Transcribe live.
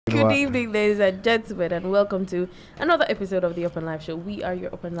Good evening, ladies and gentlemen, and welcome to another episode of the Upnlive Show. We are your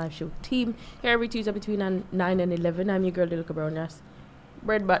Upnlive Show team here every Tuesday between 9 and 11. I'm your girl, Little Brown. Yes,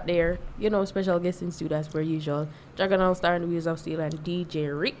 Bread back there. You know, special guest in studio as per usual. Dragon All Star and Wheels of Steel and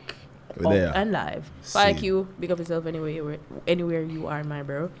DJ Rick. Upnlive. Like you, pick up yourself anywhere you are, my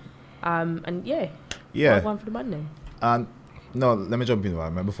bro. And yeah. One for the man then. And no, let me jump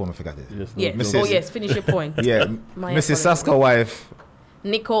in before I forget it. Yes. Finish your point. Yeah, Mrs. Saska's wife.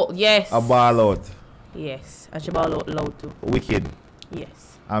 Nicole, yes. A ball out. Yes, and she ball out loud too. Wicked.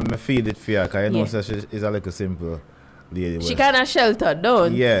 Yes. And I feel it for her, because you know she's a little simple lady. She kind of sheltered,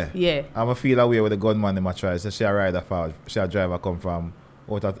 don't? Yeah. Yeah. And I feel away with the gunman in my try. So she a rider forward. She a driver come from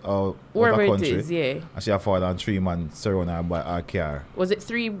out of country. It is, yeah. And she a forward and 3 man surround her by her car. Was it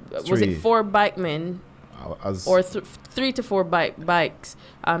 4 bike men? Or 3 to 4 bikes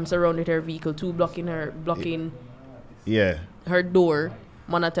surrounded her vehicle, 2 blocking her door.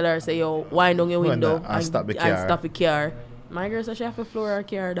 Man, I tell her, say, yo, wind down your window and stop the car. My girl said she have to floor her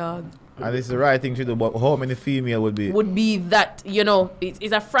car, dog. And it's the right thing to do, but how many female would be that, you know,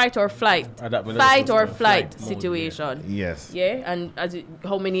 it's a fight or flight. Fight or flight situation. Yes. Yeah, and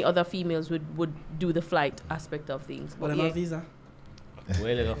how many other females would do the flight aspect of things. But yeah. Visa. Well,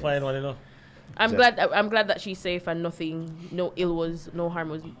 they're fine one, you know. I'm glad that she's safe and no harm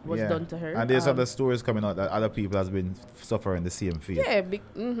was done to her. And there's other stories coming out that other people has been suffering the same fate. Yeah,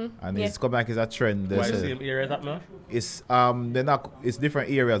 and it's come back as a trend. Why the same area that now? It's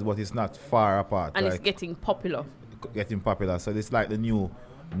different areas, but it's not far apart. And it's getting popular. So it's like the new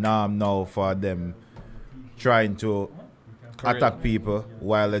norm now for them trying to attack people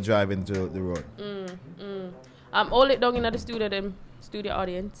while they're driving to the road. All it down in the studio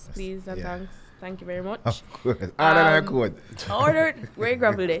audience, please and thanks. Thank you very much. Of course. Order the court. Where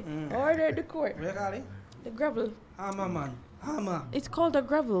gravel there? Order the court. Where call it? The gravel. Hammer, man. Hammer. It's called a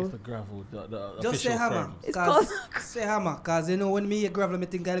gravel. It's the gravel. The just say hammer. Firm. It's called say hammer, cause you know when me hear gravel, me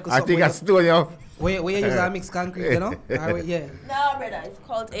think I think I stole you. Where you use a mixed concrete, you know? Yeah. No, brother, it's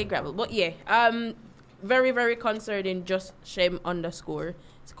called a gravel. But yeah, very very concerning. Just shame underscore.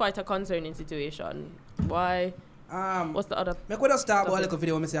 It's quite a concerning situation. Why? What's the other? Me could start about a little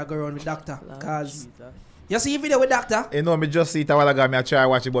video when I say I go around with Doctor, cause you see video with Doctor. You know me just see it a while ago. I try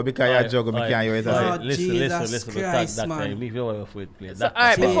watch it, but because you juggle, me can't hear it. Listen, Christ, man. Leave your way with play. So, all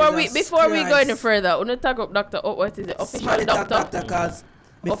right, before we go any further, we talk about Doctor. Oh, what is it? Official Doctor. Cause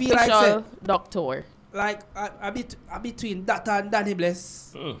me feel official Doctor. Like a bit between Doctor and Danny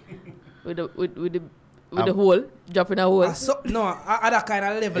Bless. With the hole, dropping a hole. No, other kind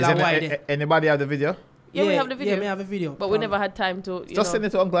of level of wide. Anybody have the video? Yeah, we have the video. Yeah, we have a video. But we never had time to. Just send it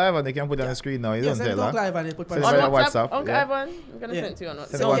to Uncle Ivan. They can put it on the screen now. You don't tell Uncle Ivan. They put on WhatsApp. Uncle Ivan, I'm gonna send it to you on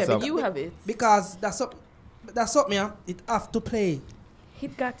WhatsApp. So you have it. Because that's something. It have to play.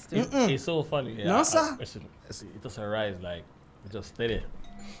 It got to. It's so funny. Yeah, no, sir. It doesn't rise like it just steady.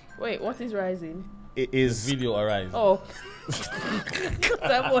 Wait, what is rising? It is video arise. Oh, because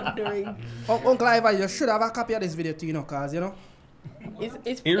I'm wondering. Uncle Ivan, you should have a copy of this video too, you know, cause you know.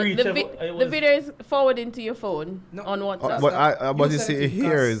 The video is forwarding to your phone on WhatsApp. But you see,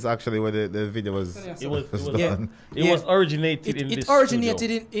 here is actually where the video was. It was originated in this. It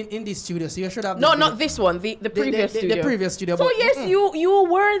originated in this studio, so you should have. No, not this one. The previous studio. The previous studio. So yes, you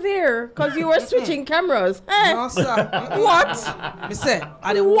were there because you were switching cameras. No, sir. What? Me say,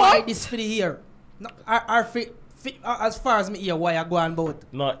 I didn't why this video here. No, as far as me here, why I go on both.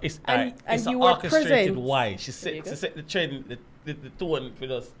 No, it's and you were orchestrated present. Why she set the trend, the tone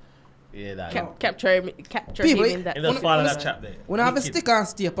for us. Yeah, that. Capture people him in that. In the fall of that chap there. When I have a stick and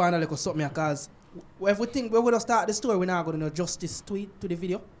stay upon a little something, because everything we're going to start the story, we're not going to know justice to the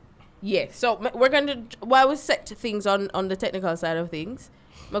video. Yeah, so we're going to, while we set things on the technical side of things,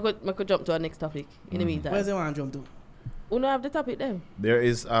 I could jump to our next topic in the meantime. Where's the one jump to? We don't have the topic then. There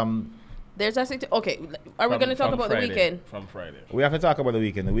is There's a okay. Are we going to talk about Friday, the weekend? From Friday. We have to talk about the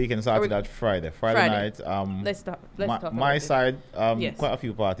weekend. The weekend started at Friday. Friday night. Let's talk. Let's my side. Yes. Quite a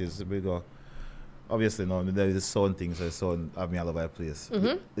few parties. We go. Obviously, no. There is a sound thing, so the sound have me all over the place.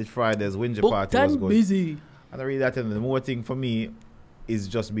 This Friday's Windsor party was good. Busy. And I really that the more thing for me is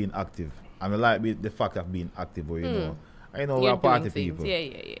just being active. I mean, like the fact of being active, where you know. I know we're party people. Yeah.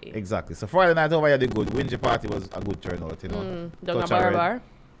 Exactly. So Friday night over here, the good Windsor party was a good turnout. You know. Down a bar.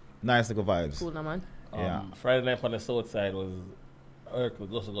 Nice little vibes. Cool, man. Yeah. Friday night on the south side was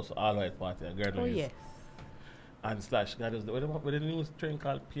goes to all white party at Garden. Oh yes. And slash that was the new train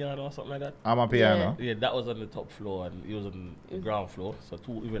called piano or something like that. I'm a piano. Yeah, that was on the top floor and it was on the ground floor. So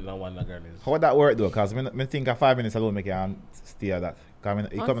 2 even and 1 Garden. How would that work though? Because I think 5 minutes alone make you stay at that.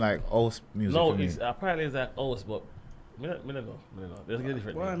 It come like house music. No, for me. Apparently it's like house, but Me no know. There's a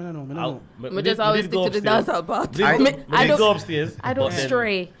different Why, name. I don't know. We just always stick to the dancehall part. I don't go upstairs. I don't but then-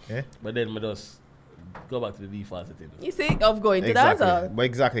 stray. But then we just go back to the default setting. You see, of going to Exactly. dancehall. But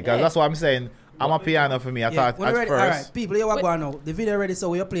exactly, because Yeah. that's what I'm saying. I'm a piano for me. I thought when at ready, first. alright, people, here what going now. The video ready, so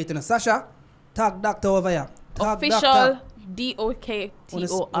we are playing it. Sasha, tag Doctor over here. Tag Official Doctor.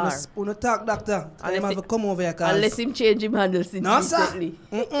 DOKTOR. Wanna tag Doctor. I Unless have to come over here, cause Unless him change him handle since no, sir. recently.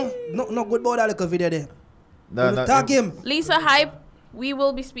 No good about that little video there. No, Tag him. Lisa Hype, we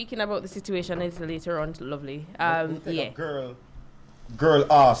will be speaking about the situation later on. Lovely. Yeah. Girl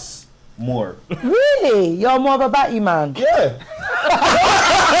ass more. Really? You're more of a batty man? Yeah.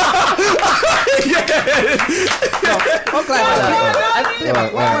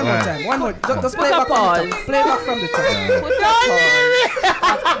 One more time. One more. Just play back from the top. Play back from the top. Put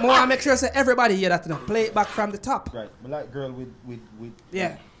that More I make sure say everybody hear that now. Play it back from the top. Right. But like girl with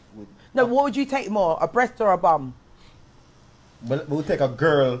Yeah. No, what would you take more, a breast or a bum? But we'll take a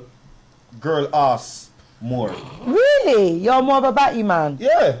girl ass more. Really? You're more of a batty man?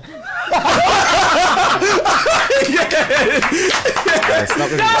 Yeah.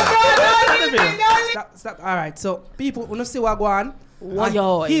 Stop. All right. So people, when you see what go on,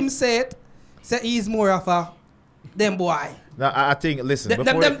 Why? him said he's more of a them boy. No, I think. Listen.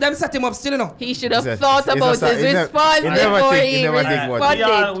 Them set him up still, you know. He should have He's a- thought he's about a- his he never- response he never before think- he he never think what-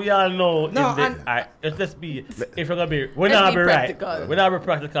 responded. We all know. No, in the, and- alright, let's be. If we're gonna be, we're Let's not be be right. practical. We're not be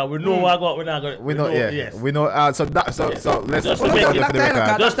practical. We know what we're not gonna. We know. Yeah. Yes. We know. So let's. Just to let's make put it- it for the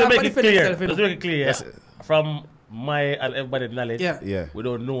record. Just to That's make it for clear. itself, you Just to know. make it clear. Yes. From my and everybody's knowledge. Yeah. Yeah. We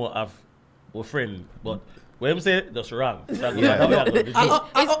don't know of our friend, but when him say that's wrong.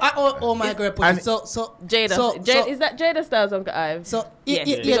 Oh my God. And- So Jada. Is that Jada Styles, Uncle Ive? So Yeah,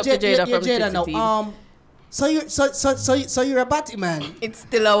 yeah, big up to Jada from Jada Tipsy now. Team. So you're a batty man. It's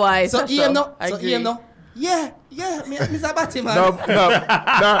still a why. So Ian no. I So agree. Ian no. Yeah. Mr. Batty man. No.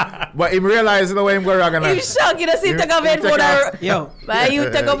 But him realizing the way him go wrong and He's shocked. You know, see, take off headphone and Yo. why you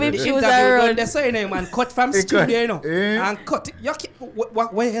take off him shoes and Interview run. the surname man. Cut from studio, you know. Eh? And cut it. You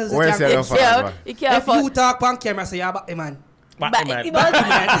what else Where's you the can other get? one? You can't If you fuck. talk on camera, say you're a batty man. Batty Batty man.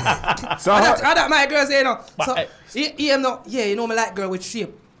 man. So That my girl say, you know. So But- he no. Yeah, you know me like girl with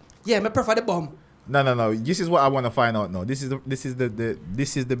shape. Yeah, me prefer the bum. no. This is what I want to find out now. This is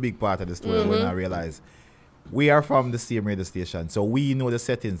the big part of the story when I realize we are from the same radio station, so we know the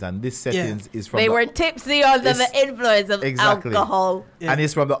settings, and this settings is from They the, were tipsy under the It's- influence of exactly. alcohol. Yeah. and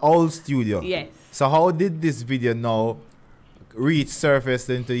it's from the old studio. Yes. So how did this video now reach surface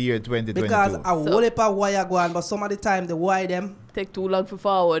into the year 2022? Because a whole heap of wire go on, but some of the time the wire them, Take too long for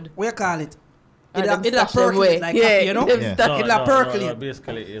forward. what you call it? And them It a stash them away. percolate like Yeah, coffee, you know? them Yeah. stuck It'll percolate.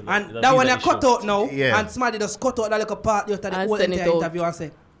 Basically, it's And a that one you visa cut issue. out now, Yeah. and somebody just cut out that little part out of the And whole send it entire out. interview and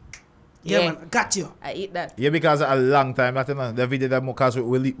say, yeah, Yeah. man, got you. I eat that. Yeah, because a long time after now, the video that because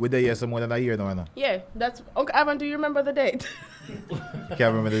we there here some more than a year now. I know. Yeah, that's okay. Ivan, do you remember the date?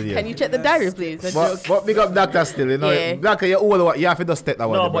 Can't remember the year. Can you check the diary, please? A But joke. big up Doctor still, you know. Yeah. Doctor, you're old, you have to just take that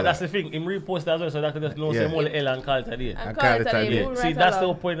one. No, there, but brother. that's the thing. Him repost as well, so that could just know Yeah. say more L and call it a day. And And call call it it a a day. day. Move See, right that's the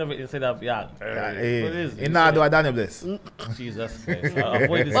along. whole point of it instead of, what is He not do a Danny Bliss. Jesus Christ.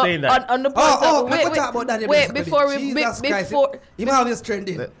 Avoid Well, saying that. on the point Oh, wait, let's talk about Danny wait, Bliss. before we Jesus Christ, before him always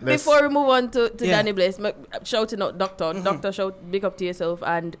trending. before we move on to Yeah. Danny Bliss, shouting out Doctor. Doctor, shout big up to yourself,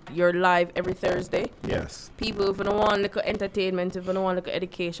 and you're live every Thursday. Yes. People, if you don't want little entertainment, if you don't want little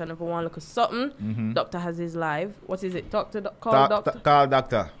education, if you want little something, Doctor has his live. What is it? Doctor, call Doctor. Call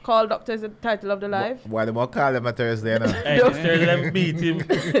Doctor. Call Doctor is the title of the live, Why they won't call him a Thursday, you know? Hey, Thursday, them beat him.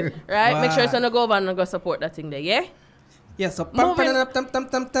 right? Make sure Wow. you don't go over and go support that thing there, yeah? Yeah, so Moving-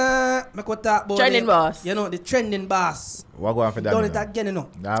 make we talk about Trending boss. You know, the trending boss. What going for Done Danny? it again, you know.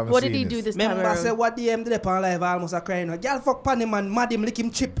 What did he do this time Remember, say around? what DM did on live almost a crying. Girl fuck pan him and mad him lick him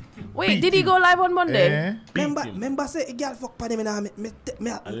chip. Wait, did he go live on Monday? Eh? Remember say a girl fuck pan him and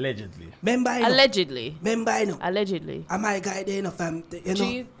Allegedly. remember you know. Allegedly. Remember you know. Allegedly. And my guy there, you know, fam, you know.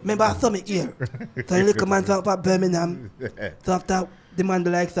 Jeez. Remember I saw me here. So the little man from Birmingham. So after the man the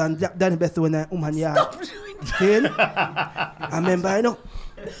likes and Danny Best when I yard. See? I remember, you know.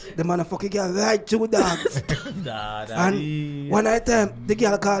 The man a fucking girl right to dog. And one night time, the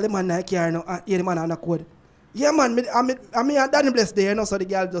girl called the man like here, you know, and hear the man on the code. Yeah, man, I mean, Danny Bless there, you know, so the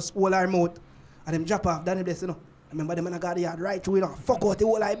girl just hold her mouth and them drop off Danny Bless, you know. I remember the man got the yard right through, you know, fuck out the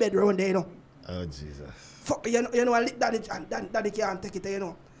whole like bed around there, you know. Oh, Jesus. Fuck, you know, I lick Danny, and Danny can't take it, you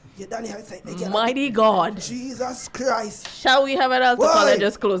know. Yeah, Danny, I say, the girl, Mighty God. Jesus Christ. Shall we have an altar call Why? and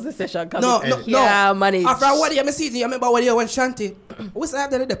just close the session? No. Yeah, manage. After what you see, you remember what you went Shanty. We said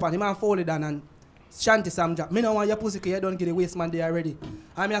that the pan, the man folded down and Shanty Sam Jack. Me no want your pussy because you don't get the waste man there already.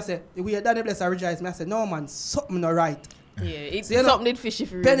 And I say, the way Danny Bless rejoice, I say, no man, something not right. Yeah, it's So, you know, something fishy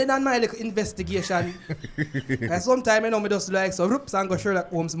for you. Depending on my little investigation, and sometimes you know me just like so roops and go Sherlock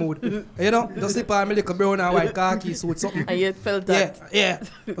Holmes mode. You know, just slip on my little brown and white khaki suit something. And you felt that. Yeah.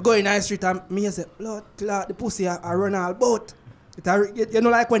 I go in the street and me say, Lord, the pussy I run all boat. You know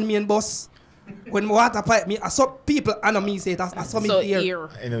like when me and boss, when my water pipe me, I saw people and me say it, I saw me So hear. ear.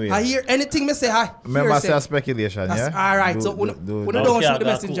 Anyway, I hear anything me say, I remember hear say say. speculation, That's yeah? alright. So we don't shoot the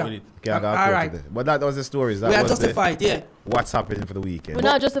messenger. Alright. But that was the stories. That We are was justified, yeah. what's happening for the weekend. We're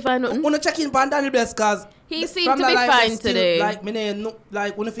not justifying nothing. Wanna check in on Daniel Bless cause He seemed from to the be live, fine they still, today. Like me no,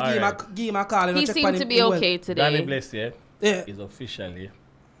 like when if you Alright. give him a call and He check seemed on to him, be he well. okay Danny today. Bless, yeah, Yeah. is officially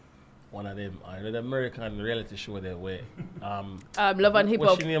one of them. I know the American reality show there where Love and Hip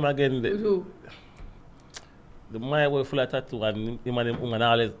what's Hop. your name again? Who? The man with full of tattoo and him and them woman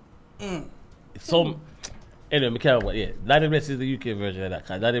always some anyway, me can't remember, yeah. Danny Bless is the UK version of that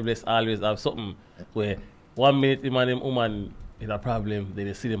cause Danny Bless always have something where 1 minute him and them woman is a problem, then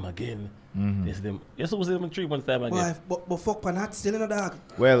they see them again. They see them. You're supposed to see them 3 months time again. Boy, but fuck pan hat still in the dog.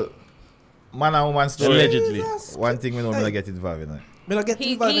 Well, man and woman story. Allegedly. Jesus. One thing we know, me not get involved in it. Me not get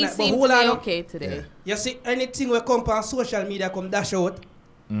He involved in that, but seemed to hold be on. okay today. You see, anything we come on social media come dash out,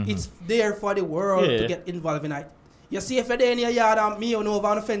 it's there for the world Yeah. to get involved in it. You see, if you're there in your yard and me on over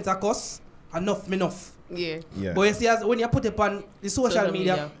on the fence, of course, enough. Yeah. Yeah. But you see, as when you put it on the social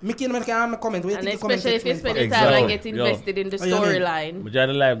media, me can comment. What you And think the comment especially if you section spend is the time and Exactly. get invested in the Oh, you mean? storyline. But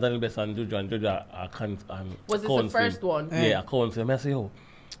Johnny Live, Danny Bless and Juju and Juju are Was this the first one? Yeah, I called him. I say, yo,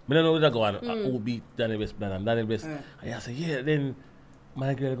 I don't know what that go on. Who beat Danny Bless plan and Danny Bless. And I say, yeah, then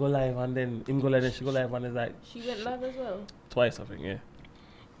my girl go live and then him go live and she go live and it's like She went live as well. twice I think, yeah.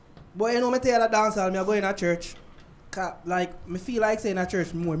 But you know, me tell you that dance hall, me I go in a church. Like, me feel like saying a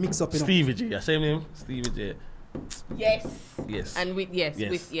church more mix up, you know. Stevie J, same name? Stevie J. Yes. Yes. And with Yes.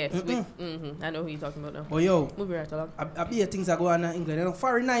 I know who you're talking about now. But yo, Moving right along. I be things that go on in England, you know,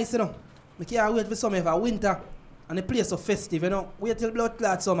 very nice, you know. I can't wait for summer, for winter, and the place so festive, you know. Wait till blood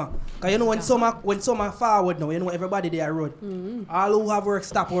clot summer. Because you know, when summer forward now, you know, everybody there road. All who have work,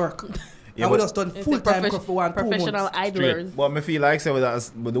 stop work. Yeah, and we but just done It's full a time for 1 2 professional months. idlers. But me feel like say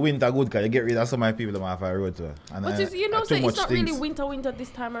but the winter good because you get rid of so many people that have a road to. And But it's, you know, too so it's much not things. really winter this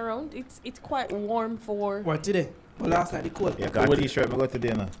time around. It's quite warm for What today? But last night, the cold. Yeah, cause t-shirt me go today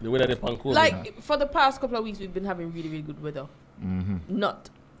now. The way that they pan cool. like for the past couple of weeks we've been having really really good weather. Not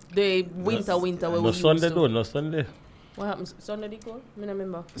the winter where no we used Sunday to. though, no Sunday. What happens Sunday they call? I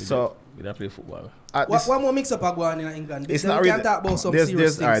remember. So We don't play football. at What this, more mix up going in England? it's Then not we really. can talk about some There's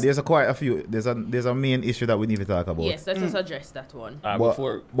serious all right. things. There's a quite a few. There's a main issue that we need to talk about. Yes, let us address that one.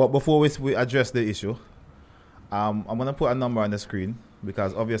 But before we address the issue, I'm gonna put a number on the screen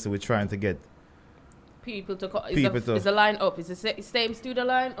because obviously we're trying to get People to call. People Is the line up? Is the same studio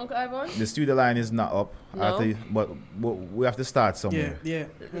line, Uncle Ivan? the studio line is not up. No? But we have to start somewhere. Yeah.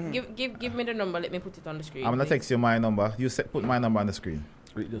 Give me the number. Let me put it on the screen. I'm gonna please. text you my number. Put my number on the screen.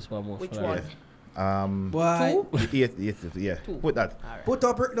 Wait, just one more. Which for one? that. Boy, Yeah. Two. Put that. put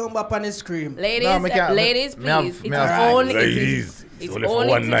up your number up on the screen. Ladies, No, me can't- ladies, me have- please. me It's have- only Ladies, it's it's only for only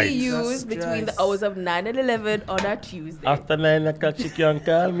one to night. be used Jesus between the Christ. hours of 9 and 11 on a Tuesday. After 9 o'clock, she can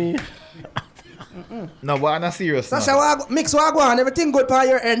call me. No, but on a serious Sasha, note, mix what go on, everything good by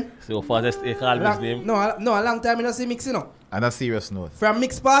your end. So far, just they call me his name. No, a long time I don't see mix, you know. on a serious note, From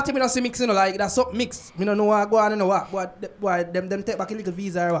mix party, I don't see mix, you know, like that's up mix. I don't know what go on, you know what them take back a little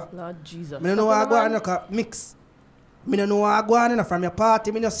visa or what. Lord Jesus. I don't know what go on, you know, mix. I don't know what go on, you know, from your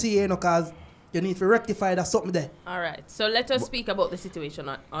party, I don't see, you know, cause you need to rectify that something there. All right. So let us speak about the situation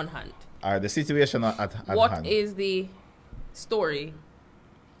on hand. all right, the situation at What hand. is the story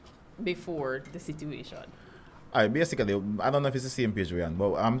before the situation? All right, basically, I don't know if it's the same page we're on,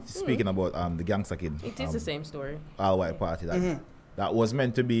 but I'm speaking about the gangster kid. It is the same story. All white party that was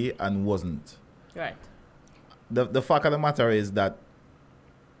meant to be and wasn't. Right. The fact of the matter is that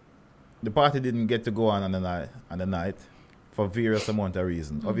the party didn't get to go on the night for various amount of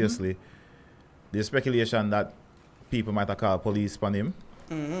reasons. Obviously, there's speculation that people might have called police on him,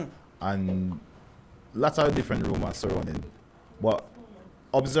 and lots of different rumors surrounding. But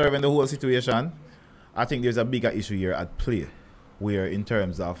observing the whole situation, I think there's a bigger issue here at play, where in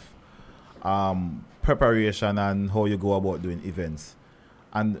terms of preparation and how you go about doing events.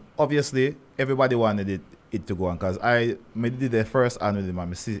 And obviously, everybody wanted it to go on because I did the first hand with him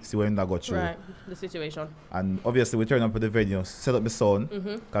and see when that got through. Right. The situation. And obviously, we turned up at the venue, set up the sound.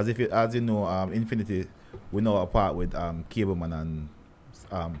 Because as you know, Infinity, we know apart with Cableman and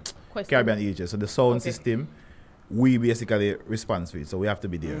Question. Caribbean Aegis. So the sound Okay. system we basically respond to it, so we have to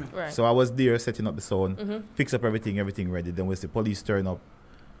be there. Right. So I was there setting up the sound, fix up everything ready. Then we see police turn up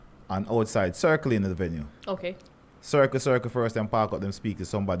and outside circling the venue. Okay. Circle first, then park up them, speak to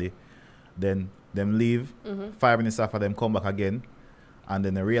somebody, then them leave. 5 minutes after them come back again, and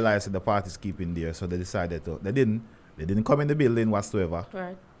then they realize that the party's keeping there, so they decided to. They didn't come in the building whatsoever.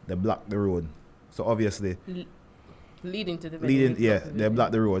 Right. They blocked the road. So obviously, Leading to the venue. they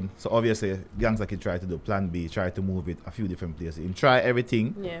blocked the road. So obviously, Gangsta Kid tried to do plan B, tried to move it a few different places. He tried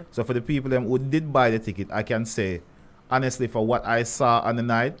everything. Yeah. So for the people them who did buy the ticket, I can say, honestly, for what I saw on the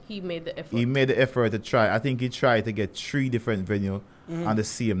night, He made the effort. he made the effort to try. I think he tried to get 3 different venues on the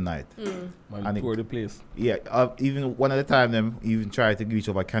same night. Man, And tour the place. Yeah, even one at a time, them even tried to reach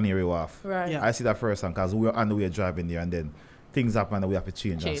over Canary Wharf. Right. Yeah. I see that first time because we were on the way driving there, and then things happen and we have to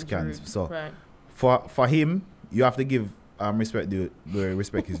change our scans. route. So Right. for him, you have to give respect the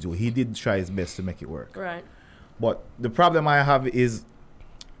respect is due. He did try his best to make it work. Right. But the problem I have is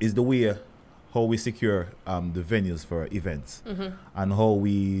the way how we secure the venues for events and how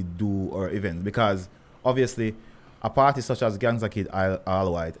we do our events, because obviously a party such as Gangsta Kid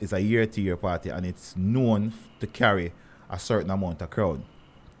All White is a year-to-year party, and it's known to carry a certain amount of crowd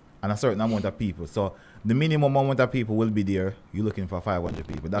and a certain amount of people. So the minimum amount of people will be there. You're looking for 500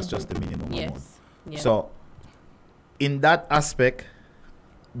 people. That's just the minimum amount. Yes. Yeah. So in that aspect,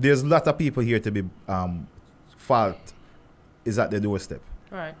 there's a lot of people here to be fault is at the doorstep.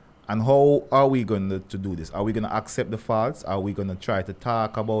 Right. And how are we going to do this? Are we going to accept the faults? Are we going to try to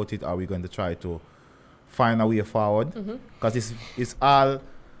talk about it? Are we going to try to find a way forward? Because it's all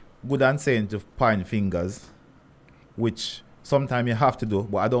good and saying to point fingers, which sometimes you have to do,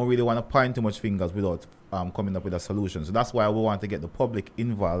 but I don't really want to point too much fingers without coming up with a solution. So that's why we want to get the public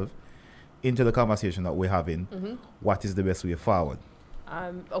involved into the conversation that we're having. What is the best way forward?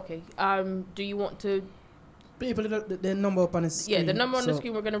 Okay. Do you want to? People, the number up on the screen. Yeah, the number on the so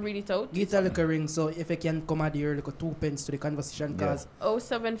screen. We're gonna read it out. Get a little ring, so if you can come out here, like 2 pence to the conversation, because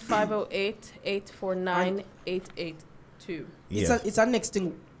 07508 849 882. it's a next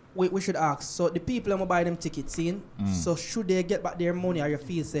thing we should ask. So the people who buy them tickets, in, so should they get back their money, or you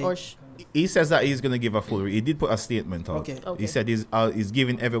feel say? Or He says that he's going to give a full. He did put a statement out. Okay. He said he's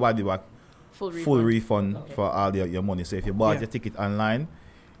giving everybody back full refund. for all your money. So if you bought Yeah. your ticket online,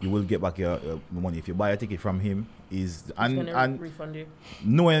 you will get back your money. If you buy a ticket from him, He's gonna refund you.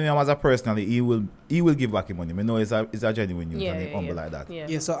 knowing him as a personally, he will give back your money. I know it's a genuine news and he humble like that. Yeah.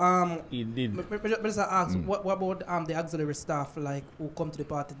 Yeah. So He did. but just ask, what about the auxiliary staff, like who come to the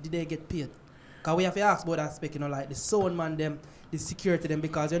party? Did they get paid? Cause we have to ask about that aspect, like the sound man them, the security them,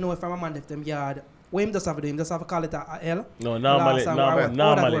 because if I'm a man left them yard, what him just have to do? Him just have to call it a L. No, Last time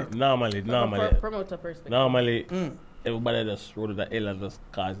normally, Promoter perspective. normally, everybody just roll the L and just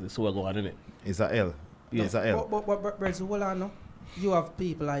cause the sewer go on in it. It's a L. Yeah, it's a L. But Brett, so hold on now. You have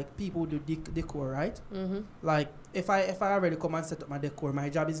people who do decor, right? Like if I already come and set up my decor, my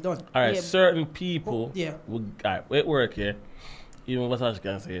job is done. All right, Yeah. certain people. Yeah. Will, all right, it work here. Even what I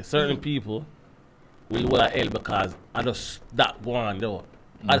can say, certain people will roll a L because I just that go on though.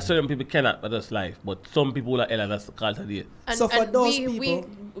 And certain people cannot, but that's life. But some people will L and that's the culture there. And, So for and those we, people-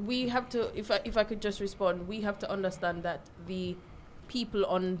 we have to, if I could just respond, we have to understand that the people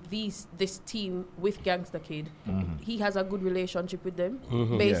on this team with Gangsta Kid, he has a good relationship with them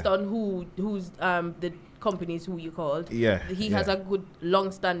based Yeah. on who's the companies who you called. Yeah, He has a good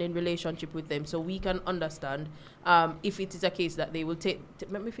long-standing relationship with them, so we can understand if it is a case that they will take.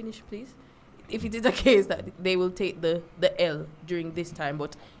 Let me finish, please. If it is a case that they will take the L during this time,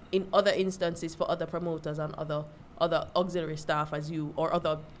 but in other instances for other promoters and other auxiliary staff as you, or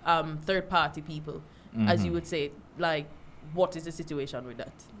other third party people, as you would say, like, what is the situation with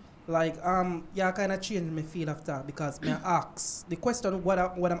that? Like yeah, kind of changed my feel after, because me ask the question what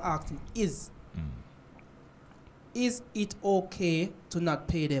I'm asking is it okay to not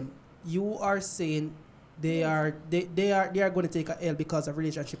pay them? You are saying they are going to take a L because of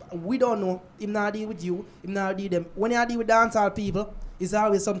relationship. We don't know. Him not deal with you. Him not deal them. When you deal with dancehall people, it's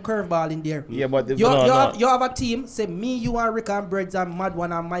always some curveball in there. Yeah, but You have a team, say me, you and Rick and Breads and Mad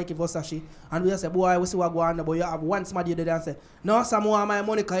One and Mikey Vosashi, and we just say, boy, we see what go on, but you have one somebody there and say, no, some more of my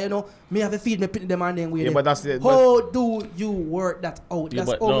money, because you know, me have to feed me pity them and then we but that's it. How do you work that out? Yeah,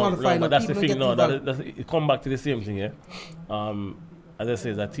 That's but all no, one no, final. but that's the People thing. don't No, get involved. it come back to the same thing. Yeah. As I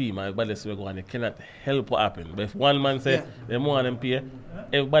say, as a team, everybody say we go on. They cannot help what happen. But if one man say they want them pay,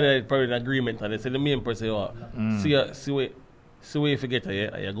 everybody probably in agreement, and they say the main person, oh, see where you forget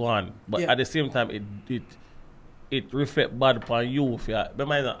you go on. But at the same time, it reflect bad upon you. If you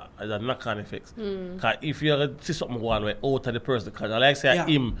remember, as a knock-on effects. Because if you see something go on, out of the person, because like say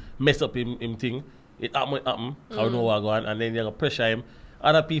him mess up him thing. it happen. I know what going, and then you got pressure him.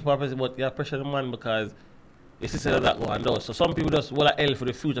 Other people are pressing, but you pressure the man because it's instead of that going down. So some people just will hell for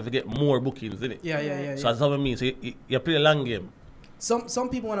the future to get more bookings, innit? Yeah. So that's what I mean. So you play a long game. Some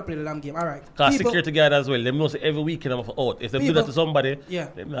people want to play the long game. All right. Because security guard as well, they know say every weekend I'm out. If they do that to somebody,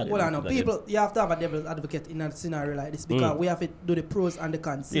 they're not well, I know. getting People, you have to have a devil's advocate in a scenario like this because we have to do the pros and the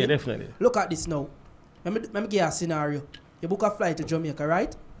cons. Yeah, definitely. Look at this now. Let me give you a scenario. You book a flight to Jamaica,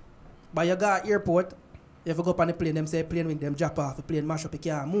 right? But you got airport, you have to go up on the plane, them say plane with them drop off, the plane mash up, you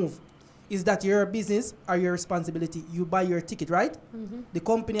can't move. Is that your business or your responsibility? You buy your ticket, right? The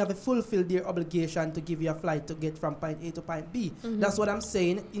company have to fulfill their obligation to give you a flight to get from point A to point B. That's what I'm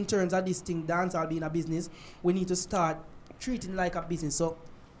saying in terms of this thing, dancehall being a business. We need to start treating like a business. So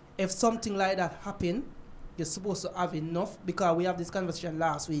if something like that happen, you're supposed to have enough, because we have this conversation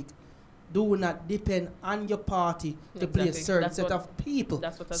last week. Do not depend on your party to play a certain set of people.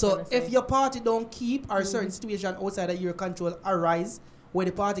 So if your party don't keep or certain situation outside of your control arise where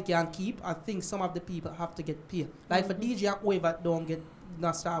the party can keep, I think some of the people have to get paid. Like for DJ and whoever don't get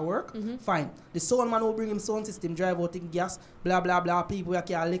not start work, fine. The sound man will bring him sound system, drive out in gas, blah blah blah, people who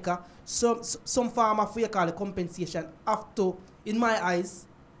can liquor. Some farmer for you call the compensation have to, in my eyes,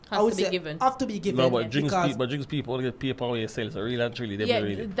 have to be given. No, but drinks people only get paid for what you sell. So really and truly,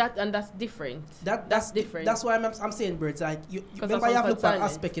 really. That's different. That's different. That's why I'm saying, Birds. Like you remember, you have to look at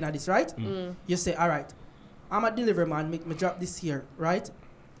aspect in this, right? You say, all right, I'm a delivery man. Make me drop this here, right?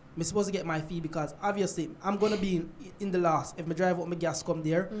 I'm supposed to get my fee because obviously I'm gonna be in the loss if my drive out my gas come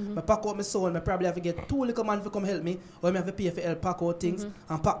there. I pack out my soul. I probably have to get 2 little man to come help me, or I have to pay for help pack out things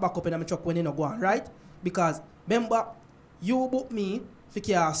and pack back up in my truck when you not go on, right? Because remember, you book me for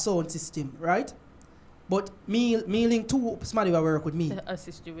your sound system, right? But me link 2 somebody will work with me.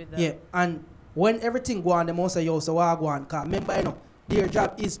 Assist you with that. Yeah, and when everything go on, the most of you also go on. Cause remember, you know, their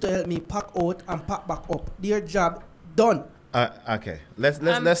job is to help me pack out and pack back up. Their job done. Okay, let's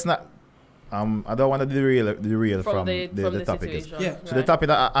not. I don't want to derail from the topic. Yeah. So the topic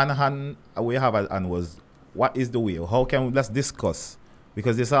that on hand we have and was, what is the way? How can we, let's discuss,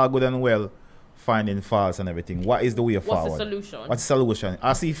 because it's all good and well finding faults and everything. What is the way forward? What's the solution? What's the solution?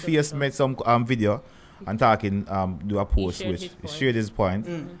 I see Fierce made some video and talking, do a post which shared his point,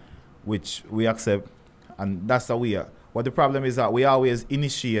 which we accept, and that's the way. What the problem is that we always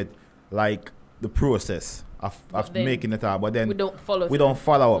initiate like the process of making it up, but then we don't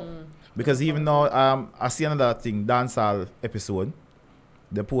follow up. Because even though I see another thing, dancehall episode,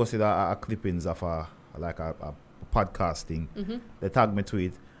 they posted a clippings of a podcast thing. They tagged me to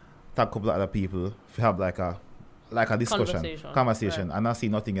it, tag a couple of other people to have like a conversation, right. And I see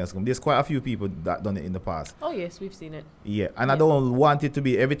nothing else. There's quite a few people that done it in the past. Oh yes, we've seen it. Yeah, and I don't want it to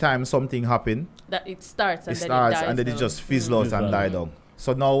be every time something happen that it starts and then it just fizzles out and die down.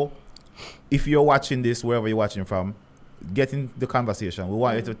 So now, if you're watching this, wherever you're watching from, get in the conversation. We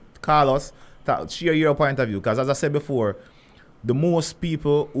want you to call us, share your point of view. Because as I said before, the most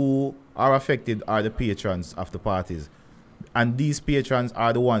people who are affected are the patrons of the parties. And these patrons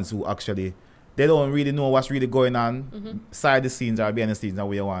are the ones who actually, they don't really know what's really going on side the scenes or behind the scenes and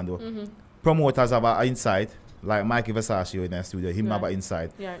where you want to do. Promoters have an insight, like Mikey Versace in the studio, him have an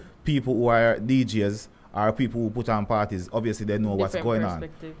insight. Yeah. People who are DJs are people who put on parties, obviously they know what's going on.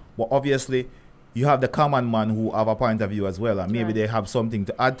 But obviously, you have the common man who have a point of view as well, and maybe they have something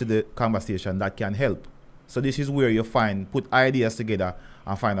to add to the conversation that can help. So this is where you put ideas together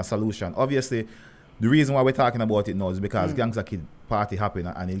and find a solution. Obviously, the reason why we're talking about it now is because Gangsta Kid party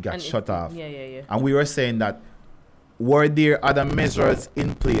happened and it got shut off. Yeah. And we were saying that, were there other measures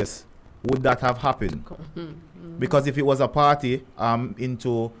in place, would that have happened? Because if it was a party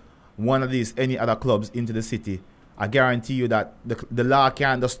into one of these, any other clubs into the city, I guarantee you that the law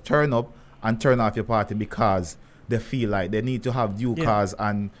can't just turn up and turn off your party because they feel like they need to have due cause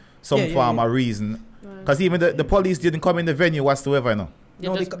and some form of reason. Because even the police didn't come in the venue whatsoever, you know.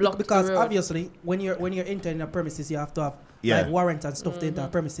 No, because obviously when you're entering a premises, you have to have like warrant and stuff to enter a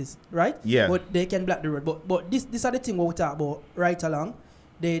premises, right? Yeah. But they can block the road. But this are the thing what we talk about right along.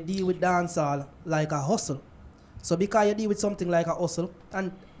 They deal with dancehall like a hustle. So because you deal with something like a hustle,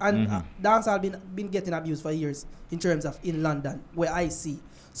 and dancehall been getting abused for years in terms of in London, where I see.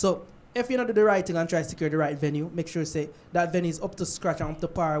 So if you not do the right thing and try to secure the right venue, make sure say that venue is up to scratch and up to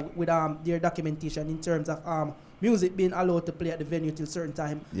par with their documentation in terms of music being allowed to play at the venue till certain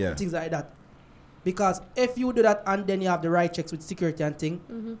time, things like that. Because if you do that and then you have the right checks with security and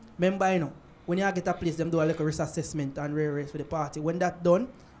thing, remember, you know, when you get a place, them do a little risk assessment and race for the party. When that done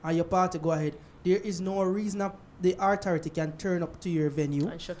and your party go ahead, there is no reason the authority can turn up to your venue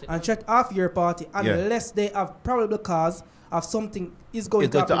And shut it and down. shut off your party unless they have probable cause of something is going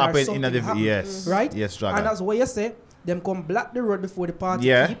to happen or something happen. Yes. Right? Yes, Dragon. And that's what you say. Them come block the road before the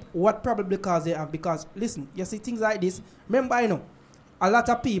party keep. What probably cause they have? Because listen, you see things like this. Remember, I know a lot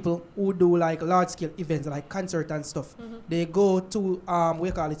of people who do like large scale events like concert and stuff. They go to we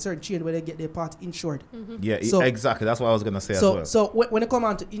call it certain chain where they get their party insured. Yeah, So- exactly. That's what I was gonna say as well. So when it come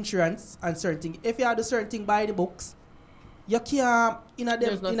on to insurance and certain thing, if you have a certain thing by the books, you can't in a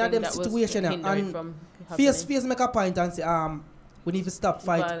There's them nothing that situation will hinder it and from face happening. make a point and say we need to stop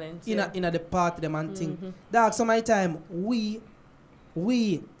fight Violence, in yeah. a the party them and thing. Dog, some of the time we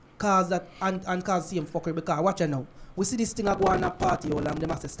cause that and cause same fuckery because watch it now. We see this thing go on a party all them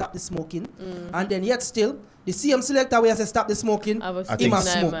must say stop the smoking and then yet still the same selector we say stop the smoking. I was I him think a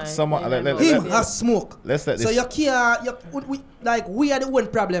smoke. Him Yeah. has smoke. Let's let So this. you can't we are the one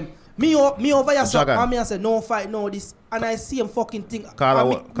problem. Me over here so Dragon. and me I say no fight no this and I see him fucking thing. Carla, and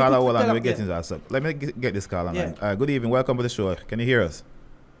me Carla, quick hold on. tell Let me him, get yeah. into that. So let me get this call on Yeah. line. Good evening. Welcome to the show. Can you hear us?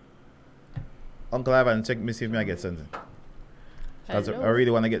 Uncle Ivan, check me see if I get something. 'Cause I Hello.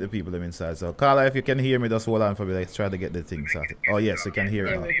 really want to get the people them inside. So Carla, if you can hear me, just hold on for me. Let's try to get the thing started. Oh yes, you can hear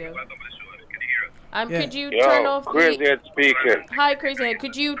There it now. we go. Yeah. Could you turn off Crazy the... Head speaking. Hi, Crazy Head.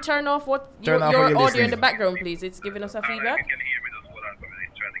 Could you turn off Turn off what your you're audio listening. in the background, please? It's giving us a feedback.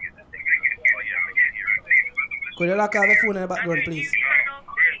 Could you lock off the phone in the background, please?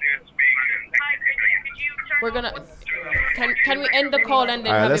 We're gonna... Can we end the call and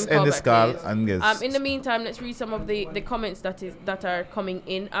then Alright, have let's him call end this back, call please? and get. In the meantime, let's read some of the comments that are coming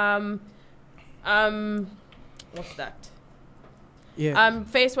in. What's that? Yeah.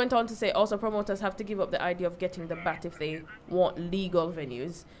 Face went on to say also promoters have to give up the idea of getting the bat if they want legal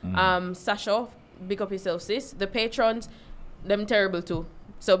venues. Sasha, big up yourself, sis. The patrons, them terrible too.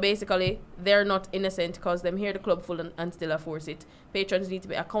 So basically, they're not innocent because them hear the club full and still force it. Patrons need to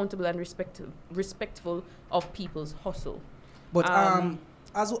be accountable and respectful of people's hustle. But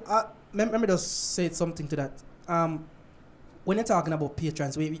let me just say something to that. When you're talking about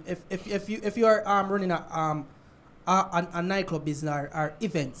patrons, if you are running a nightclub business or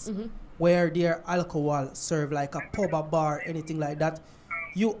events where their alcohol serve like a pub, a bar, anything like that,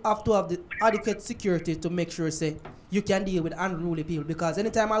 you have to have the adequate security to make sure say you can deal with unruly people because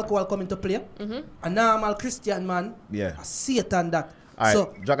anytime alcohol come into play, a normal Christian man, a Satan that. Alright,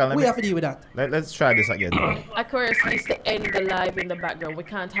 So Dragon, we have to deal with that. Let's try this again. Aquarius needs to end the live in the background. We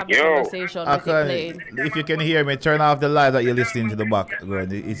can't have the conversation with it playing. If you can hear me, turn off the live that you're listening to the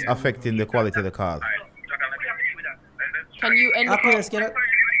background. It's affecting the quality of the call. Can you end the call? Aquarius,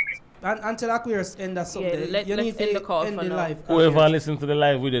 until Aquarius end that something, let's you need end to the call end for the now. live. Whoever listen to the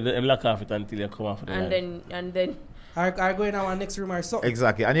live video, them lock off it until you come off the live. And then Are going our next room or something.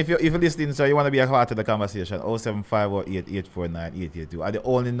 Exactly. And if you're listening, so you want to be a part of the conversation, 07588498842. Are the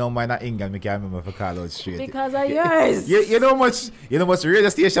only number in England we can remember for call out straight. because of yours. You know much radio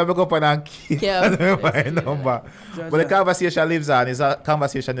station we go up and keep Yeah. my number. But the conversation lives on. It's a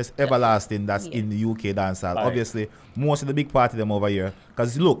conversation that's everlasting that's in the UK dancehall. Right. Obviously, most of the big party them over here.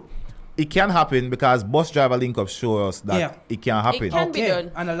 Because look, it can happen because bus driver link up show us that it can happen. It can be done.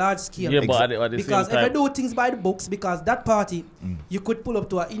 On a large scale. Yeah, but at the Because same if time, you do things by the books, because that party, you could pull up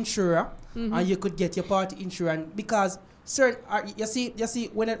to an insurer and you could get your party insurance. Because certain, you see,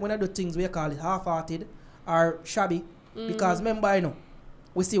 when I do things, we call it half-hearted or shabby. Because remember, I know,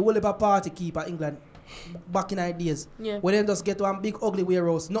 we see whole heap of party keeper England back in ideas. Yeah. When they just get one big ugly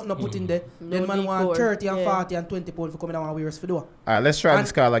warehouse, nothing put in there. Then man want decor. 30 and 40 and 20 pounds for coming down one warehouse for do. Alright, let's try And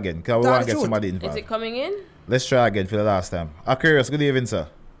this call again. Because we tell want the to get truth. somebody Is involved. it coming in? Let's try again for the last time. Aquarius, good evening, sir.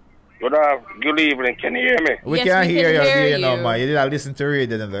 Good evening. Can you hear me? We Yes, can't we hear can hear you, know, you. man. You didn't listen to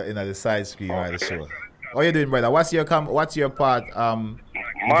radio in the side screen of the show. How you doing, brother? What's your part into the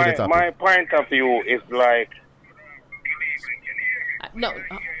topic? My point of view is like No.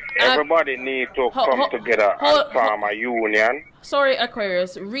 everybody need to come together and form a union. Sorry,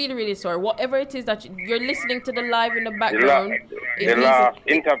 Aquarius. Really, really sorry. Whatever it is that you're listening to the live in the background. The last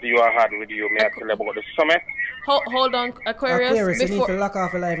interview I had with you, may I tell you about the summit? Hold on, Aquarius. Aquarius, you need Before to lock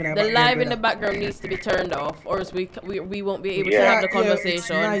off the live in the live in the background needs to be turned off, or else we won't be able to Yeah. have the conversation. It's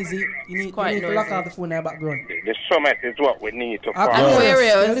noisy. You need quite to lock noisy. off the phone in the background. The summit is what we need to form.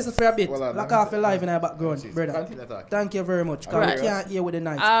 Aquarius. Yeah, listen for a bit. Hold on, Lock man. off the live in our background, brother. Continue talking. Thank you very much. 'Cause Right. we can't hear with the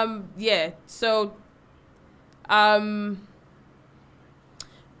noise. Yeah. So,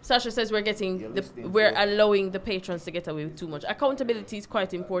 Sasha says we're allowing the patrons to get away with too much. Accountability is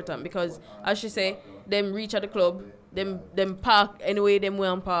quite important because, as she say, them reach at the club, them park anyway them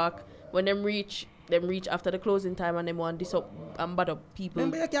want park. When them reach them reach after the closing time and them want this up and bad up people.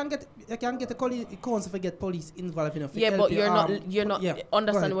 Remember, you can get the council to get police involved in a Yeah, but you're not yeah,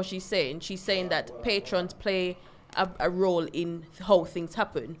 understanding what she's saying. She's saying that patrons play a role in how things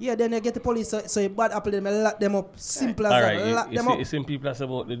happen. Yeah, then you get the police, so you bad apple them, lock them up. Simple as All that. right, Lock them up. it's simple as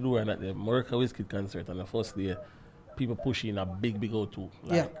about the door and at the Morocco Whiskey concert on the first day, people pushing a big O2.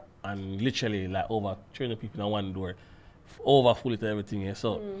 Like, and literally like over 300 people in one door, over full it and everything. Yeah.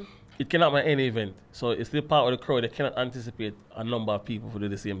 So it cannot be any event. So it's still part of the crowd. They cannot anticipate a number of people to do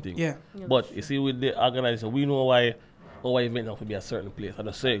the same thing. Yeah. But you see, with the organizer, we know why our event have to be a certain place. I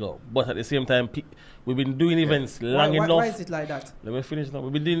just say go. But at the same time, we've been doing events long enough. Why is it like that? Let me finish now.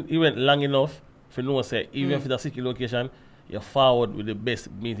 We've been doing events long enough for no say, even if it's a city location, you're forward with the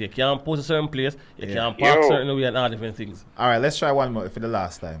best meeting. You can't post a certain place, you can't park certain way and all different things. All right, let's try one more for the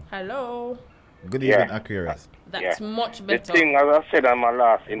last time. Hello. Good evening, Aquarius. That's much better. The thing, as I said on my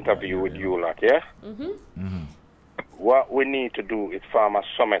last interview with you lot, what we need to do is form a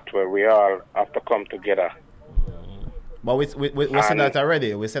summit where we all have to come together. But we said that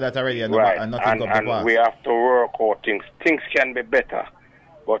already. We said that already, and, right. nothing got and passed. we have to work out things. Things can be better,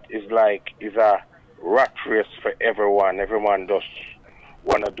 but it's a rat race for everyone. Everyone just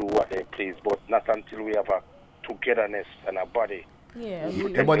want to do what they please, but not until we have a togetherness and a body. Yeah,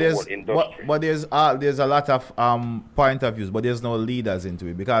 but there's a lot of point of views, but there's no leaders into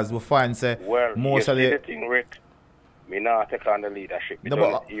it because we find most of the thing, Rick. Me not take on the leadership. No,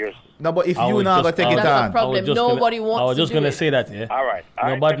 but if you not gonna take it on, that's a problem. Nobody wants. I was just gonna say that. Yeah. All right.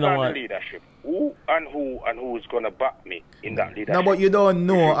 I take on the leadership. Who is gonna back me in that leadership? No, but you don't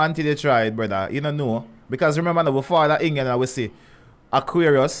know until you try it, brother. You don't know because remember now before that England, I would say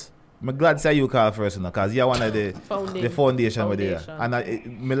Aquarius. I'm glad to say you call first, because you're one of the foundation with there.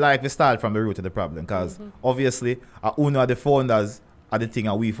 And my life is start from the root of the problem, because obviously, Uno the founders are the thing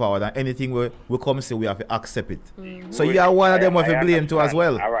and we forward, and anything we come see, we have to accept it. So you are one of them with to blame too as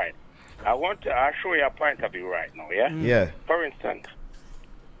well. All right. I'll show you a point of view right now, yeah? Yeah. For instance,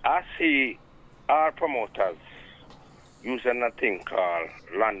 I see our promoters using a thing called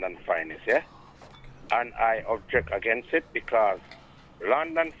London Finest, yeah? And I object against it because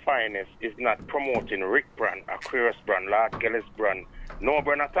London Finest is not promoting Rick brand, Aquarius brand, Lord Gellis brand, no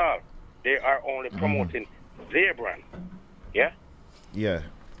brand at all. They are only promoting their brand. Yeah? Yeah.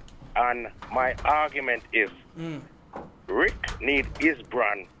 And my argument is Rick needs his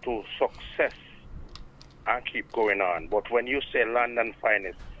brand to success and keep going on. But when you say London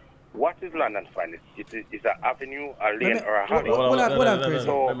Finest, what is London Finest? Is an avenue, a lane, or a highway?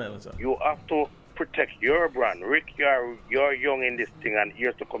 So you have to protect your brand. Rick, you're young in this thing, and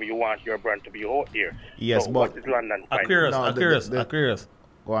years to come, you want your brand to be out there. Yes, so but what is London Finest? Aquarius.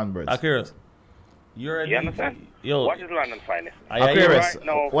 Go on, Brett. Aquarius. You understand? Yo, what is London Finest? Aquarius. Right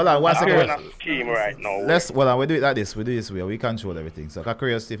now, what's a scheme right now. We do it like this. We do this way. We control everything. So,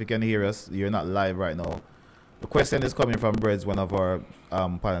 Aquarius, if you can hear us, you're not live right now. The question is coming from Brett's, one of our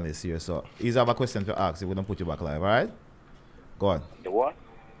panelists here. So, he's have a question to ask. We're going to put you back live, all right? Go on. The what?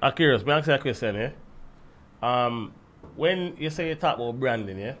 Aquarius, may I ask you a question, yeah? When you say you talk about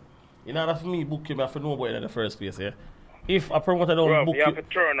branding, yeah? In order for me book you, I have to know about it in the first place, yeah? If a promoter don't book you have to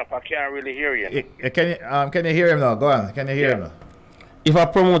turn up. I can't really hear you. Can you hear him now? Go on. Can you hear him now? If a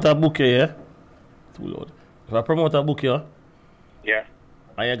promoter book you, yeah? Too loud. If a promoter book you, yeah,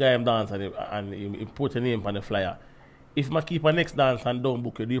 and you guy him dance and he put a name on the flyer, if I keep a next dance and don't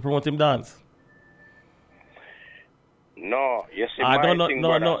book you, do you promote him dance? No, you see I don't know.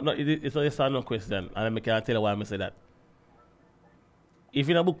 No. It's a no question, and I can't tell you why I say that. If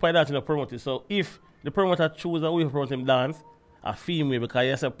you don't book by that, you don't promote it. So if the promoter choose a way to promote him dance, a female, because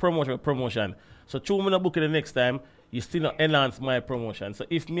you say promotion. So choose me to book it the next time, you still not enhance my promotion. So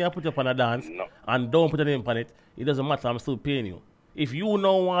if me I put up on a dance and don't put a name on it, it doesn't matter, I'm still paying you. If you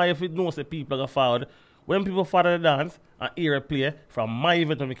know why, if it knows that people are forward, when people follow the dance and hear a play from my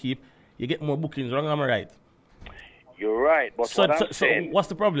event when we keep, you get more bookings, wrong, am I right? You're right, but so what's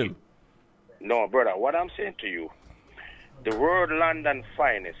the problem? No, brother, what I'm saying to you, the word London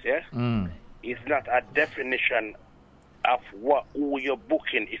Finest, yeah, is not a definition of who you're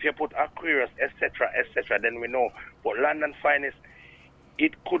booking. If you put Aquarius, etc., then we know. But London Finest,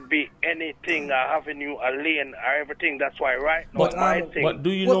 it could be anything, a avenue, a lane, or everything. That's why right now But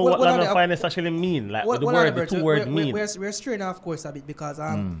do you know what London Finest actually mean? Like the two words mean. We're straying off course a bit because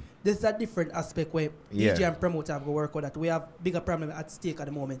there's a different aspect where DJ and promoter have to work on that. We have bigger problem at stake at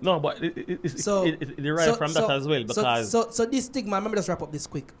the moment. No, but it's derived from that as well because so this stigma. Let me just wrap up this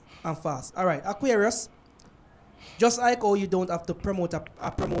quick and fast. All right, Aquarius. Just like how you don't have to promote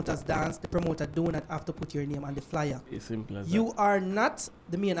a promoter's dance, the promoter do not have to put your name on the flyer. It's simple as You are not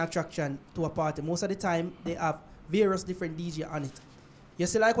the main attraction to a party. Most of the time, they have various different DJ on it. You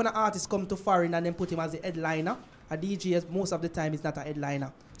see, like when an artist come to foreign and then put him as the headliner, a DJ most of the time is not a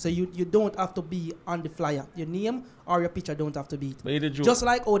headliner. So you don't have to be on the flyer. Your name or your picture don't have to be it. Just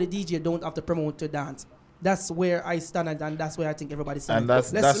like how the DJ don't have to promote to dance. That's where I stand and that's where I think everybody stands.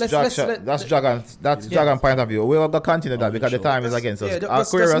 And that's Dragon point of view. We'll continue that because the time is against us.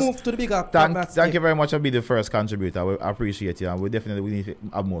 Just move to the bigger thank you very much for being the first contributor. We appreciate you and we definitely need to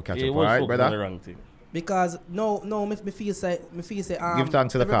have more catch up. All right, brother? Because no, me feel say give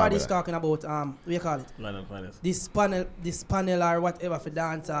thanks to the everybody's talking about what do you call it? Line and finance. This panel or whatever for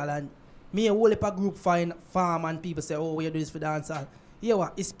dancehall, and me a whole heap of group find farm and people say, oh, we do this for dancehall. Yeah,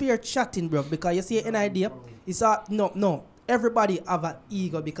 what? It's pure chatting, bro. Because you see an idea, it's no. Everybody have an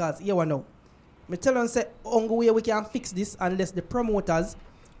ego because you know. Me tell them say only way we can fix this unless the promoters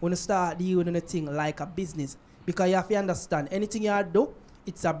wanna start doing the thing like a business. Because you have to understand anything you do,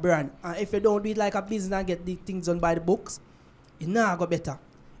 it's a brand. And if you don't do it like a business and get the things done by the books, it not go better.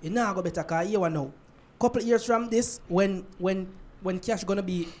 It not go better because you know. Couple years from this, when cash gonna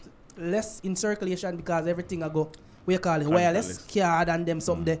be less in circulation because everything I go. We call it wireless card and them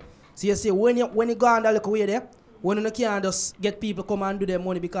something there. So you see when you go on that look way there, when you can't just get people come and do their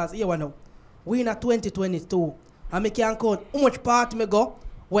money because you know we in a 2022 and me can count how much part me go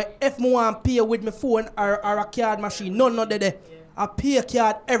where if me want pay with my phone or a card machine, none of there. A pay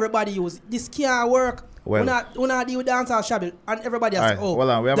card everybody use. This can't work. Well, we not deal with dancehall shabby and everybody has to hold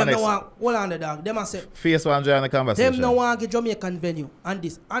on, we have them no want hold on the dog. Them say face one join the conversation. Them no want get Jamaican venue and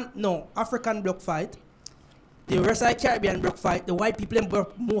this and no African block fight. The rest of the Caribbean block fight, the white people them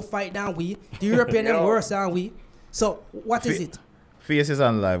more fight than we, the European them worse than we. So what is it? Faces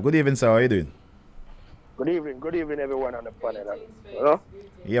on live. Good evening, sir. How are you doing? Good evening everyone on the panel. You know?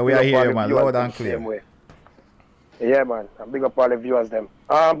 Yeah, we are here, man. Loud and clear. Yeah, man. I'm big up all the viewers them.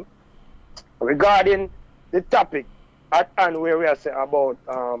 Regarding the topic at hand where we are saying about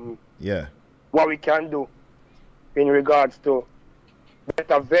what we can do in regards to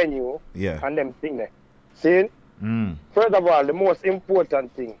better venue and them thing there. See? First of all, the most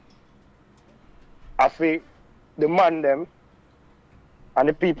important thing, I feel the man them and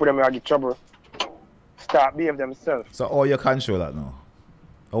the people them who get trouble start behave themselves. So how you control that now?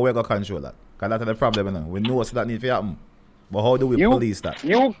 How we going to control that? Because that's the problem now. We know that needs to happen. But how do we police that?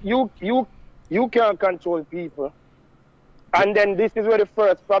 You can't control people. And then this is where the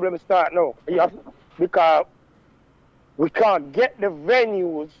first problem starts now. Because we can't get the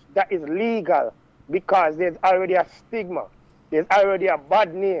venues that is legal because there's already a stigma. There's already a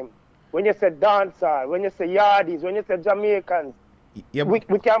bad name. When you say dancehall, when you say yardies, when you say Jamaicans, we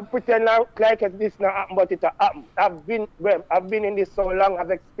can pretend like it's this not happen, but it happen. I've been in this so long,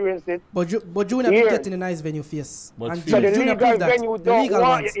 I've experienced it. But you not getting a nice venue face. So the legal venue don't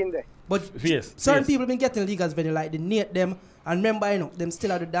want you in there. But certain people been getting legal venue like the Nate them, and remember them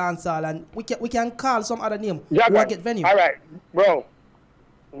still at the dancehall, and we can call some other name who get venue. All right, bro.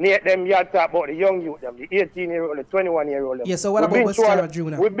 Nate them you talk about the young youth them, the 18-year-old, the 21-year-old. Yeah, so what about Buster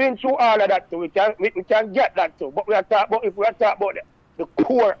Junior? We've been through all of that too. We can get that too. But we are talking about if we are talking about the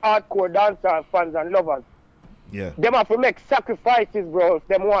core hardcore dancehall fans and lovers. Yeah. Them have to make sacrifices, bro, if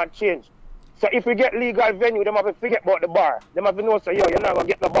them want change. So if we get legal venue, them have to forget about the bar. Them have to know say, yo, you're not gonna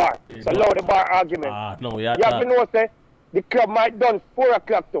get the bar. So allow the bar argument. You have to know say the club might done 4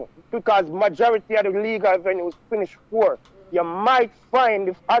 o'clock too. Because majority of the legal venues finish 4. You might find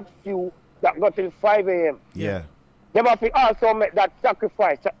the odd few that go till 5 a.m. Yeah. They have to also make that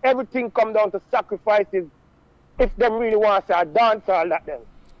sacrifice. So everything come down to sacrifices if them really want to dance all that then.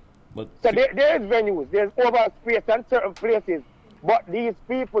 But so there is venues, there's over space and certain places. But these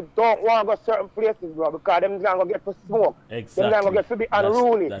people don't want to go certain places, bro, because them not going to get to smoke. Exactly. Them not going to get to be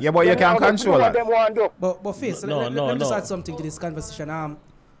unruly. Yeah, but you can't control that. But Face, let me just add something to this conversation.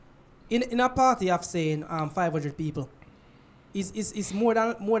 In a party of saying 500 people, is more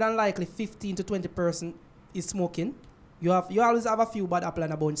than likely 15 to 20% is smoking. You always have a few bad apple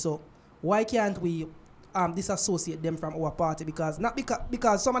and a bunch. So why can't we disassociate them from our party? Because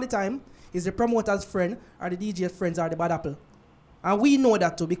some of the time is the promoter's friend or the DJ's friends are the bad apple. And we know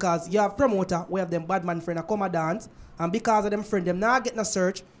that too because you have promoter, we have them bad man friend that come and dance, and because of them friend, them not getting a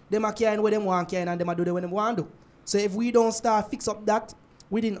search, them are carrying where them want carrying and them are do the way them want to do. So if we don't start fix up that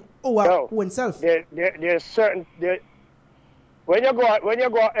within our own self. There's certain when you go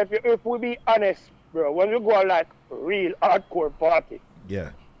if we be honest, bro, when we go like real hardcore party,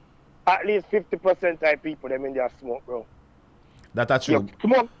 at least 50% of people them in there smoke, bro. That's true.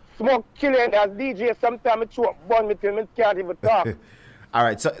 smoke killing as DJ. Sometimes it throat burn me till me can't even talk. All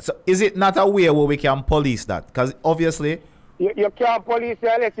right. So is it not a way where we can police that? Because obviously. You can't police you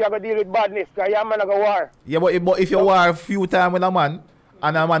unless you have to deal with badness. Because your man go war. Yeah, but if you war a few times with a man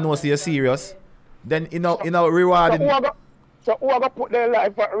and a man knows you're serious, then you know rewarding. So who are going to put their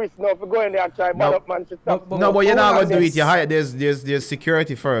life at risk now for going there and try bad up man to stop? But you're not going to do it. You hire, there's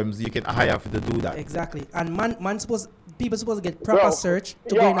security firms you can hire to do that. Exactly. And people supposed to get proper search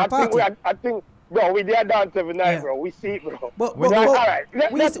to go in a party. I think, bro, we there dance every night, bro. We see it, bro. But all right.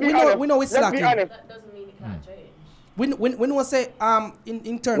 We know it's slacking. That doesn't mean it can't change. We know say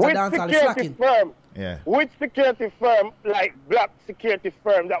in terms of dancehall it's slacking. Yeah. Which security firm, like black security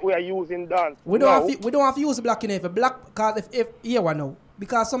firm that we are using dance? We don't have to use black in it. Black, because if here one now.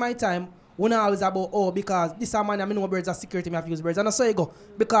 Because some of the time, we not always about, because this a man, I know birds are security, I have to use birds. And that's how you go.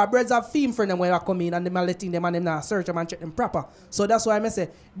 Because birds have theme for them when they come in and they are letting them and them not search them and check them proper. So that's why I say,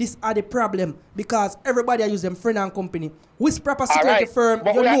 this are the problem. Because everybody use them friend and company. Which proper security firm,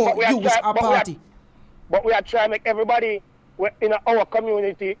 you know, use a party. But we are trying to make everybody in our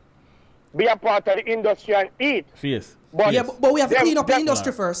community be a part of the industry and eat. Fierce. But but we have to clean up the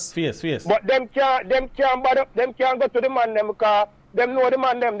industry first. Fierce. But them can't go to the man them because them know the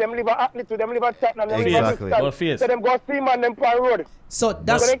man them live at Ackley to them live at Tottenham, them live at Bristol. So them go see man them per road. So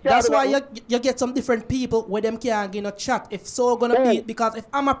that's why you get some different people where them can't get no chat. If so gonna be, because if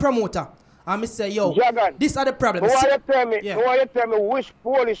I'm a promoter, I say, yo, Jagan, these are the problems. Why you tell me which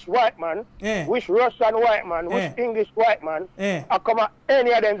Polish white man, which Russian white man, which English white man, I come at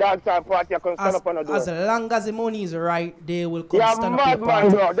any of them dancehall party, I can stand up on the door. As long as the money is right, they will come stand up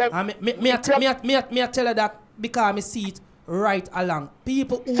on the party. Me I tell you that because I see it right along.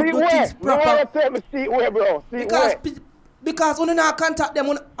 People who do things proper. Why you tell me see it where, bro? Because when you not contact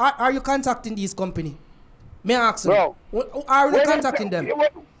them, are you contacting these company? May I ask you? Are you contacting them?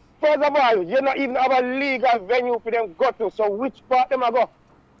 First of all, you not even have a legal venue for them go to, so which part them are go?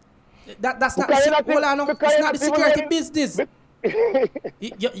 That's not the security business.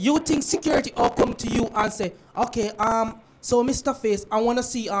 You think security will come to you and say, okay, so Mr. Face, I want to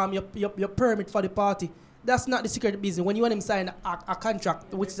see your permit for the party. That's not the security business. When you want him sign a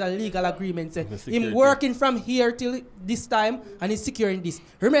contract, which is a legal agreement, say him working from here till this time and he's securing this.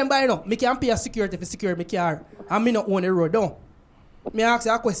 Remember, you know, me can pay a security for secure my car and me not own the road, don't. Me ask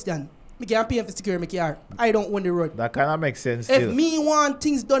you a question. Me can pay for secure my car. I don't own the road. That kind of makes sense. If me want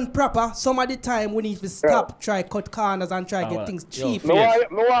things done proper, some of the time we need to stop, try cut corners and try get things cheap. Me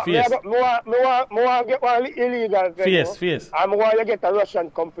want get one illegal venue. Fierce. I'm want to get a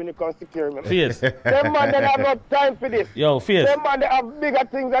Russian company to secure me. Fierce. Them man they have no time for this. Yo, Fierce. Them man they have bigger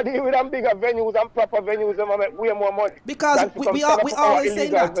things that deal with and bigger venues and proper venues and make way more money. Because we always say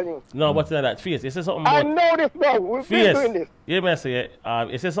that. No, but that Fierce. You say something about. I know this, bro. We've been doing this. Yeah, man, say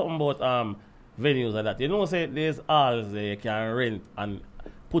you say something about venues like that. You know, say there's halls there you can rent and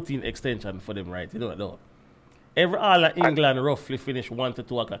put in extension for them, right? You know that. Every hall in England roughly finish 1 to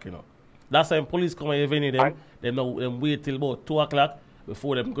 2 o'clock. You know, that's when police come and venue them. Them wait till about 2 o'clock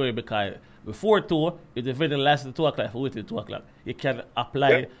before them go, because before 2, if the venue lasts to 2 o'clock, if you wait till 2 o'clock, you can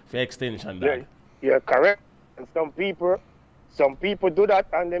apply for extension. Yeah, correct. And some people do that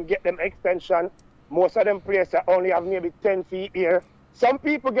and then get them extension. Most of them places only have maybe 10 feet here. Some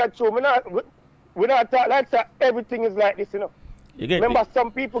people get through. We not talk like that. Everything is like this, you know. Remember, some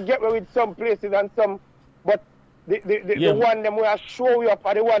people get away with some places and some, but the one them will show you up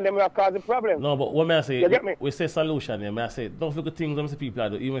and the one them will cause the problem. No, but what may I say? You get me? We say solution here. May I say, don't look at things some people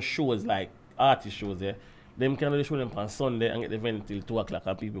do. Even shows like artist shows there. Them can only show them on Sunday and get the event till 2 o'clock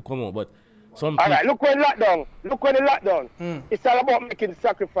and people come out. But some people. Alright, look when the lockdown. It's all about making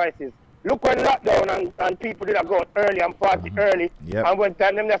sacrifices. Look when lockdown and people did go out early and party early. Yep. And when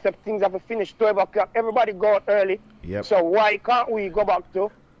time them they say things have to finish 12 o'clock, everybody go out early. Yep. So why can't we go back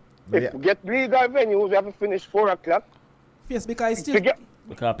to, if we get legal venues, we have to finish 4 o'clock? Yes, because it's still...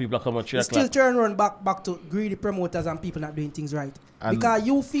 Because people are coming 3 o'clock. Still turn around back to greedy promoters and people not doing things right. And because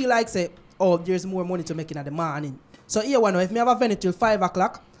you feel like, say, oh, there's more money to make in the morning. So here one, if me have a venue till 5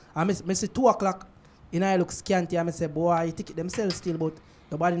 o'clock, and me say 2 o'clock, and I look scanty, and I say, boy, ticket themselves still, but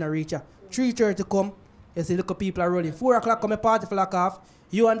nobody not reach ya. 3:30 come, you see, look at people are rolling. 4 o'clock come a party for lock off.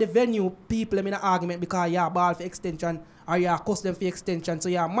 You and the venue people in an argument because you are ball for extension or you are custom for extension. So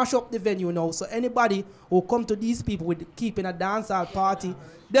you mash up the venue now. So anybody who come to these people with keeping a dancehall party,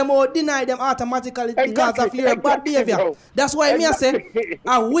 them will deny them automatically because of your bad behavior. That's why me I say,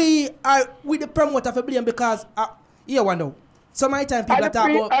 we are with the promoter for blame because here one now. So my time people talk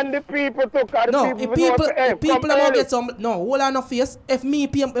about and the people took people about get some hold on no face. If me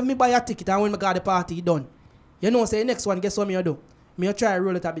buy a ticket and when me got the party done, you know say next one guess what me do? Me try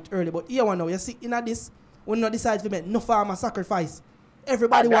roll it a bit early, but here one now, you see, in this, when you decide to make no farmer sacrifice.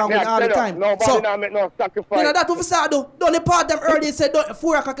 Everybody want win all the time. Nobody not make no sacrifice. You know that what we start do? Don't depart them early, say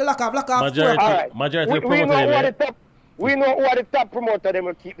 4 o'clock, lock off, 4 o'clock. Alright. Majority We of the know who are the promoters, top. We know who are the top promoter. Them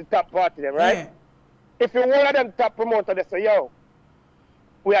will keep the top party them, right? Yeah. If you one of them top promoter, they say, yo,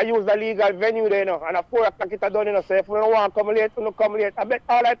 we are use the legal venue there, you know, and at 4 o'clock it's done, you know. So if we don't want to come late, we don't come late. I bet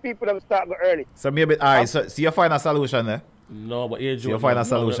all that people them start go early. So maybe, alright, so you find a solution there. No, but age So you find a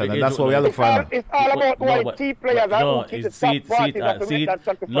solution, and that's what we are looking for now. It's all about No, why key players are who keep the top parties that to make that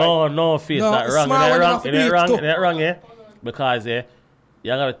sacrifice. No, face, No, that it's wrong. smart when you have to It do ain't it wrong, too. it ain't wrong, yeah. Because you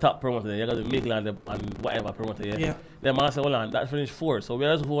got the top promoter, you got the middle and whatever promoter, yeah. Yeah. Then man say, hold on, that's finished 4. So we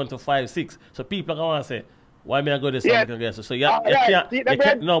are just going to 5, 6. So people are going to say, why may I go this Yeah. again? So you Alright, see, can't, the you can't,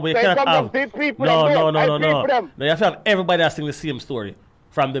 men, no, but you they can't come have, from big people no, that no, do it. no, I no, pay no. for them. No, you have to have everybody that sing the same story.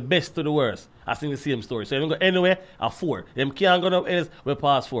 From the best to the worst, I sing the same story. So you don't go anywhere at 4. Them can't go up else, we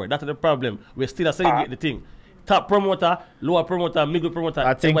pass 4. That's the problem. We still segregate the thing. Top promoter, lower promoter, middle promoter,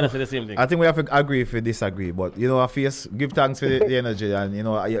 everybody say the same thing. I think we have to agree if we disagree, but you know, I face give thanks for the energy, and you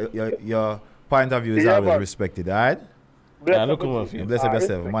know, your point of view is Yeah, always man. respected, alright? Yeah, look on face. Bless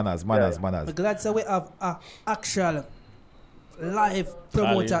yourself, manners. I'm glad that we have a actual live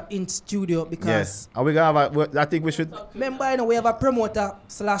promoter in studio because Yes. And we gonna have I think we should remember, you know, we have a promoter /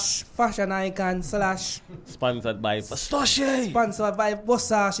 fashion icon / Sponsored by Versace. sponsor by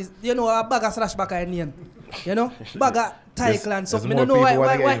Versace. You know, a bag of slash back in name. You know, bag of title and something. I there's don't know more people why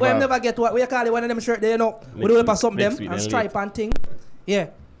wanna get we involved. never get what we call it one of them shirt there, you know. We do it for some them next week, and then stripe and thing. Yeah.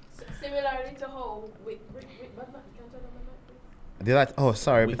 Similarly to how did I, oh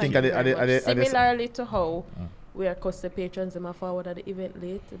sorry, I think I did Similarly to how we are cause the patrons them are forward at the event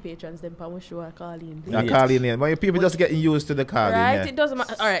late, the patrons them pan we show are calling late. I call in. But people just getting used to the calling. Right, Yeah. it doesn't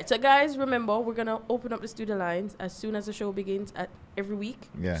matter. All right, so guys, remember we're gonna open up the studio lines as soon as the show begins at every week.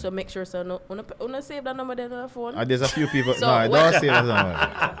 Yeah. So make sure so wanna save that number there on the phone. And there's a few people. So no, I when- don't say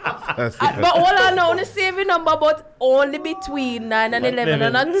that. But all I know is save your number, but only between 9 and 11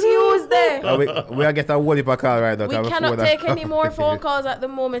 on a Tuesday. we are getting a whole heap of call right now. We cannot take any more phone calls at the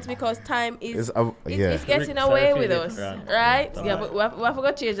moment because time is it's getting away with us, right? Yeah, but we have to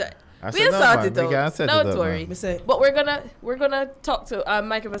go change that. We'll sort it out. Don't worry. But we're gonna talk to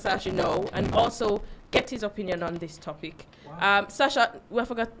Michael Versace now and also get his opinion on this topic. Sasha, we're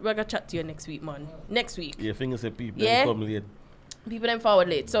gonna chat to you next week, man. Next week. Yeah, fingers say people Yeah. come late. People them forward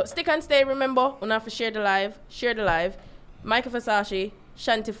late. So stick and stay. Remember, we have to share the live. Michael Versace,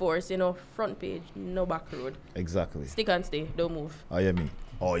 Shanty Force, you know, front page, no back road. Exactly. Stick and stay. Don't move. Oh, yeah, me.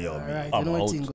 Oh, yeah, me. Alright, I'm you know what out. thing